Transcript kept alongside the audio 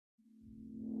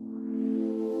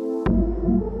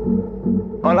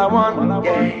All I want,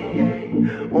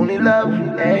 yeah, only love,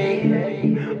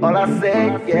 yeah. All I say,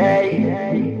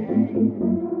 yeah.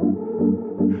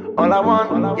 All I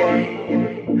want,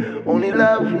 yeah, only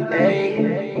love,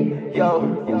 yeah. Yo.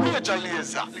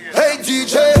 Hey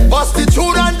DJ, bust the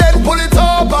tune and then pull it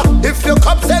over. If your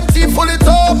cup's empty, pull it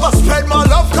over. Spread my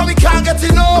love, cause we can't get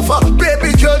enough.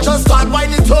 Baby girl, just start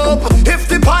winding it up. If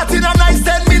the party not nice,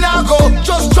 then me nah go.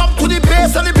 Just jump to the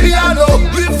bass and the piano.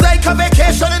 Live like a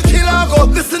vacation in Kilago.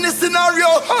 Listen this scenario,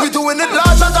 we doing it live.